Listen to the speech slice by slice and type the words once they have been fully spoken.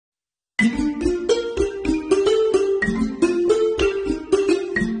So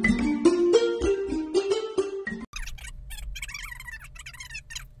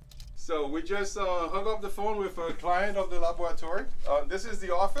we just hung up the phone with a client of the laboratory. This is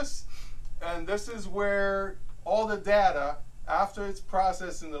the office, and this is where all the data, after it's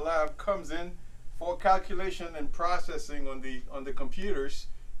processed in the lab, comes in for calculation and processing on the computers,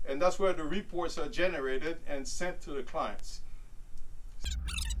 and that's where the reports are generated and sent to the clients.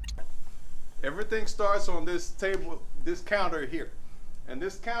 Everything starts on this table, this counter here, and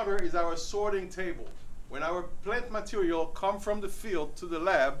this counter is our sorting table. When our plant material come from the field to the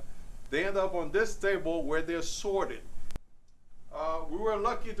lab, they end up on this table where they're sorted. We were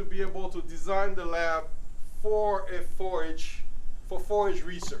lucky to be able to design the lab for forage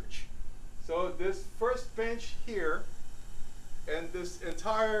research. So this first bench here and this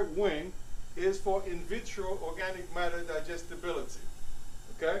entire wing is for in vitro organic matter digestibility.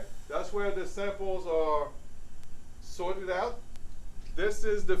 Okay, that's where the samples are sorted out. This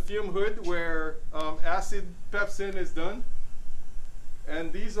is the fume hood where acid pepsin is done.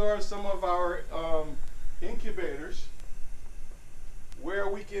 And these are some of our incubators where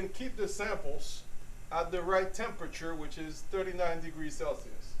we can keep the samples at the right temperature, which is 39 degrees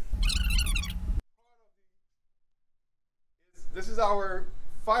Celsius. This is our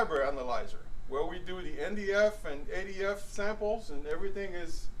fiber analyzer, where we do the NDF and ADF samples, and everything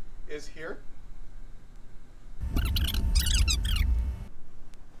is here.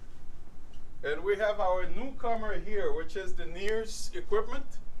 And we have our newcomer here, which is the NIRS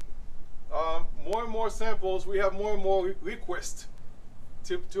equipment. More and more samples, we have more and more requests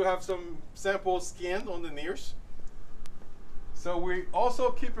to have some samples scanned on the NIRS. So we also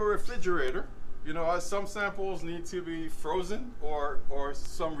keep a refrigerator, you know, as some samples need to be frozen or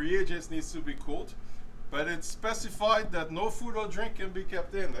some reagents needs to be cooled. But it's specified that no food or drink can be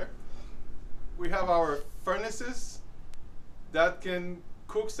kept in there. We have our furnaces that can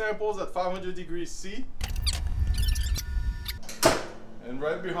cook samples at 500 degrees C. And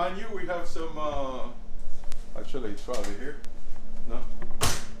right behind you we have some, actually it's probably here, no?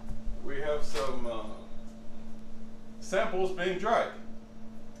 We have some samples being dried.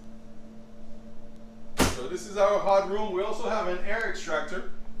 So this is our hot room. We also have an air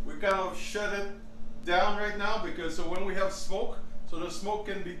extractor. We kind of shut it down right now because so when we have smoke, so the smoke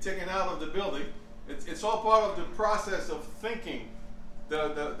can be taken out of the building. It's all part of the process of thinking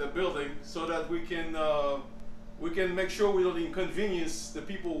the building so that we can make sure we don't inconvenience the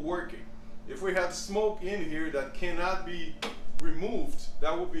people working. If we have smoke in here that cannot be removed,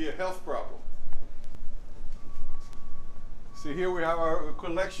 that would be a health problem. See, here we have our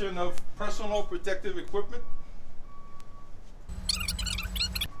collection of personal protective equipment.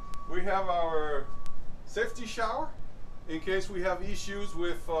 We have our safety shower in case we have issues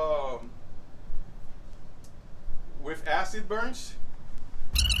with acid burns.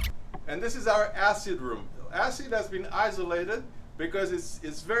 And this is our acid room. Acid has been isolated because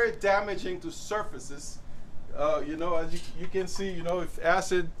it's very damaging to surfaces. You know, as you can see, you know, if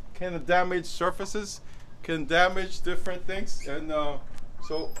acid can damage surfaces, can damage different things, and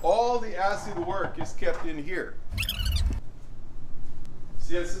so all the acid work is kept in here.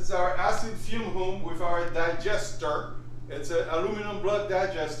 See, this is our acid fume room with our digester. It's an aluminum block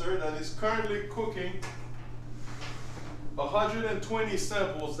digester that is currently cooking 120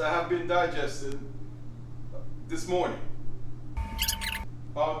 samples that have been digested this morning.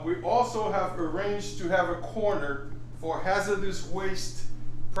 We also have arranged to have a corner for hazardous waste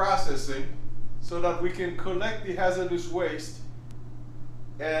processing so that we can collect the hazardous waste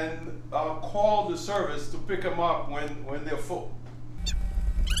and call the service to pick them up when they're full.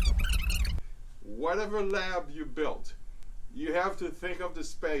 Whatever lab you build, you have to think of the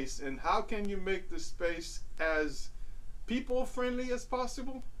space and how can you make the space as people-friendly as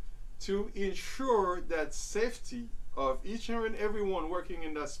possible to ensure that safety of each and everyone working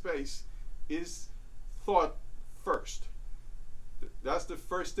in that space is thought first. That's the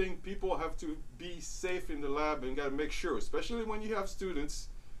first thing. People have to be safe in the lab and got to make sure, especially when you have students.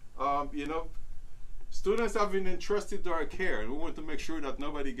 You know, students have been entrusted to our care, and we want to make sure that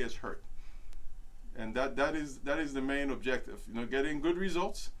nobody gets hurt. And that is the main objective. You know, getting good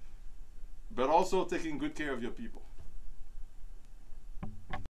results, but also taking good care of your people.